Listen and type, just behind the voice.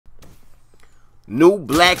New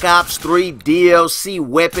Black Ops 3 DLC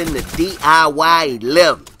weapon, the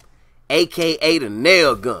DIY-11, aka the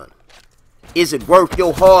nail gun. Is it worth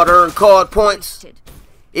your hard-earned card points?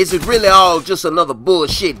 Is it really all just another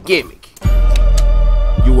bullshit gimmick?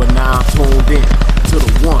 You are now tuned in to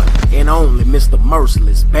the one and only Mr.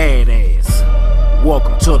 Merciless Badass.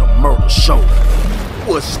 Welcome to the Murder Show.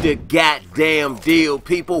 What's the goddamn deal,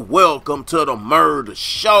 people? Welcome to the Murder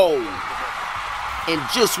Show. And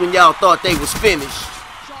just when y'all thought they was finished,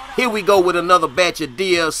 here we go with another batch of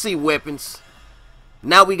DLC weapons.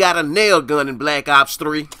 Now we got a nail gun in Black Ops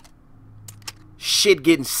 3. Shit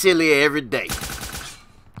getting sillier every day.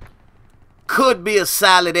 Could be a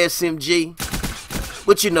solid SMG,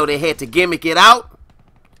 but you know they had to gimmick it out.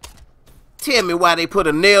 Tell me why they put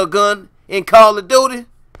a nail gun in Call of Duty?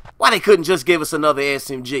 Why they couldn't just give us another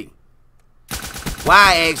SMG?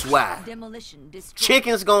 Why ask why?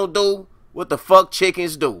 Chickens gonna do what the fuck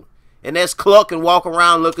chickens do, and that's cluck and walk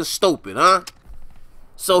around looking stupid, huh?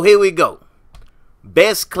 So here we go.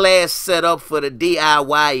 Best class setup for the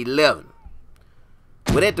DIY-11.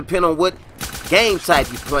 Well, that depends on what game type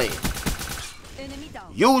you're playing.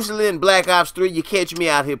 Usually in Black Ops 3, you catch me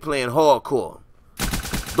out here playing hardcore.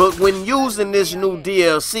 But when using this new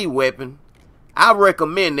DLC weapon, I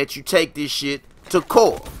recommend that you take this shit to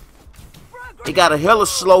core. It got a hella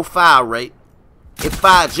slow fire rate. It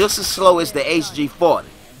fires just as slow as the HG-40.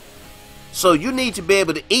 So you need to be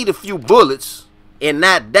able to eat a few bullets and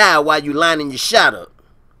not die while you lining your shot up.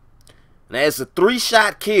 Now it's a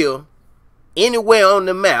 3-shot kill anywhere on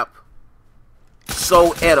the map.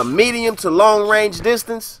 So at a medium to long range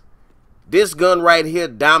distance, this gun right here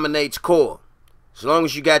dominates core. As long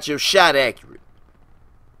as you got your shot accurate.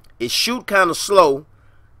 It shoot kind of slow,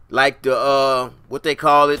 like the what they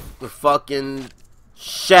call it, the fucking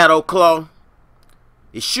Shadow Claw.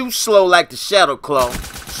 It shoots slow like the Shadow Claw,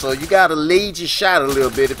 so you gotta lead your shot a little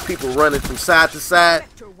bit if people running from side to side.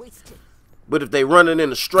 But if they running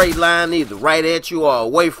in a straight line, either right at you or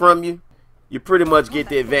away from you, you pretty much get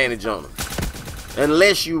the advantage on them.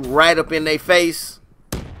 Unless you right up in their face,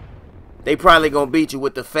 they probably gonna beat you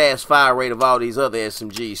with the fast fire rate of all these other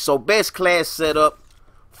SMGs. So best class setup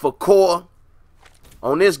for core.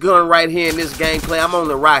 On this gun right here in this gameplay, I'm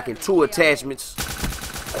only rocking 2 attachments.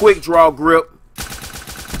 Quick draw grip,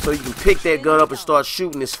 so you can pick that gun up and start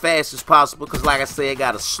shooting as fast as possible. Because like I said, it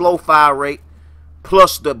got a slow fire rate.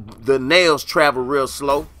 Plus the nails travel real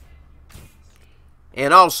slow.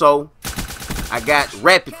 And also, I got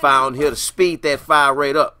rapid fire on here to speed that fire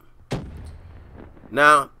rate up.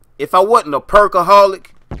 Now, if I wasn't a perkaholic,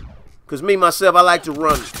 because me myself, I like to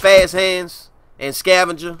run fast hands and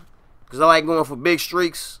scavenger, because I like going for big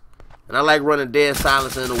streaks, and I like running dead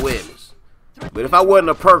silence and awareness. But if I wasn't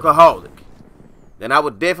a perkaholic, then I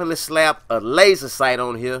would definitely slap a laser sight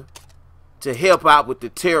on here to help out with the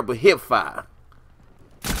terrible hip fire.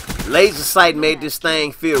 Laser sight made this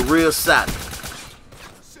thing feel real solid.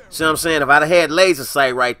 See what I'm saying? If I'd have had laser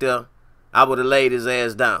sight right there, I would have laid his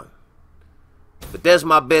ass down. But that's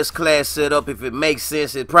my best class setup. If it makes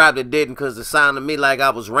sense, it probably didn't, because it sounded to me like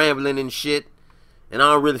I was rambling and shit, and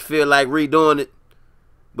I don't really feel like redoing it.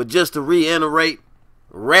 But just to reiterate,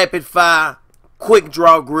 rapid fire, quick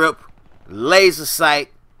draw grip, laser sight,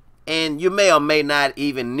 and you may or may not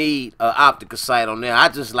even need an optical sight on there. I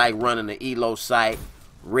just like running the ELO sight,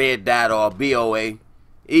 red dot, or BOA,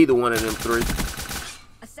 either one of them 3.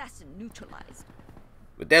 Assassin neutralized.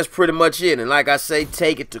 But that's pretty much it. And like I say,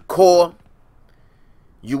 take it to core.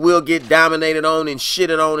 You will get dominated on and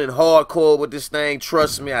shitted on in hardcore with this thing.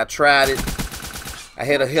 Trust me, I tried it. I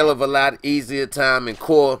had a hell of a lot easier time in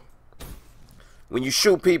core. When you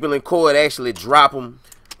shoot people in core, it actually drop them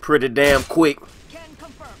pretty damn quick.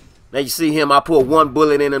 Now you see him, I put 1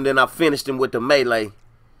 bullet in him, then I finished him with the melee.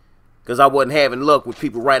 Because I wasn't having luck with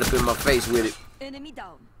people right up in my face with it. Enemy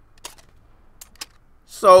down.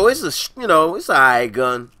 So it's a, you know, it's an alright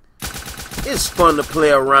gun. It's fun to play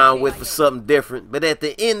around with for something different. But at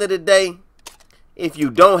the end of the day, if you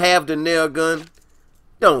don't have the nail gun,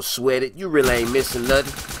 don't sweat it. You really ain't missing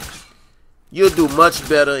nothing. You'll do much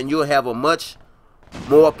better, and you'll have a much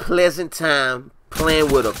more pleasant time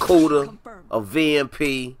playing with a Cuda, a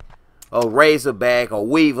VMP, a Razorback, a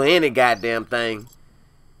Weaver, any goddamn thing.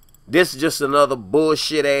 This is just another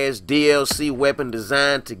bullshit ass DLC weapon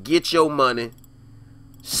designed to get your money.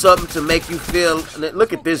 Something to make you feel.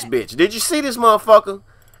 Look at this bitch. Did you see this motherfucker?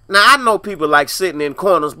 Now I know people like sitting in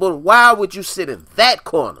corners, but why would you sit in that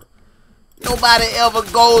corner? Nobody ever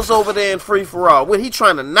goes over there in free for all. What, he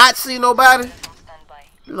trying to not see nobody?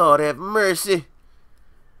 Lord have mercy.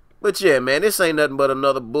 But yeah, man, this ain't nothing but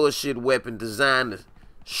another bullshit weapon designed to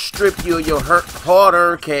strip you of your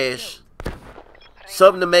hard-earned cash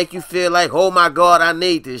Something to make you feel like, oh my God, I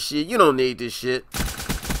need this shit. You don't need this shit.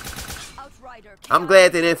 I'm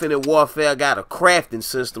glad that Infinite Warfare got a crafting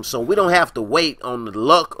system so we don't have to wait on the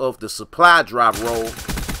luck of the supply drop roll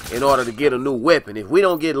in order to get a new weapon. If we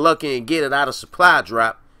don't get lucky and get it out of supply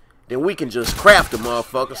drop, then we can just craft the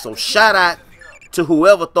motherfucker. So shout out to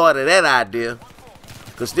whoever thought of that idea.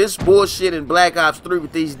 Because this bullshit in Black Ops 3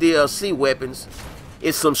 with these DLC weapons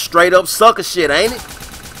is some straight up sucker shit, ain't it?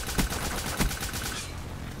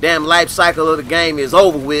 Damn life cycle of the game is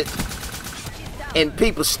over with. And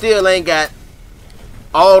people still ain't got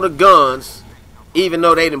all the guns, even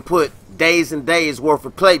though they done put days and days worth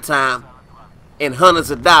of playtime and hundreds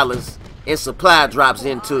of dollars in supply drops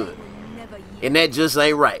into it. And that just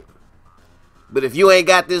ain't right. But if you ain't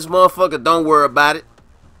got this motherfucker, don't worry about it.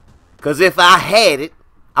 Because if I had it,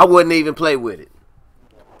 I wouldn't even play with it.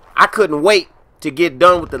 I couldn't wait to get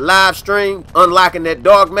done with the live stream, unlocking that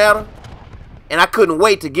dark matter. And I couldn't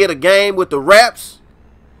wait to get a game with the wraps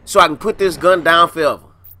so I can put this gun down forever.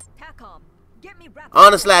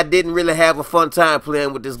 Honestly, I didn't really have a fun time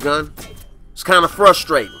playing with this gun. It's kind of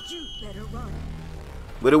frustrating.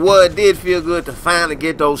 But it did feel good to finally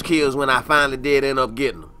get those kills when I finally did end up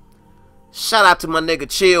getting them. Shout out to my nigga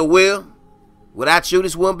Chill Will. Without you,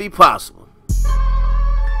 this wouldn't be possible.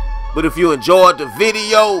 But if you enjoyed the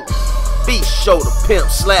video, be sure to pimp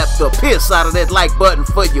slap the piss out of that like button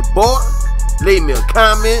for your boy. Leave me a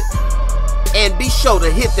comment. And be sure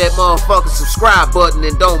to hit that motherfucking subscribe button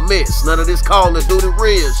and don't miss none of this Call of Duty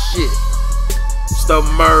real shit. It's the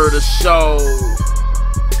murder show.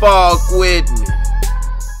 Fuck with me.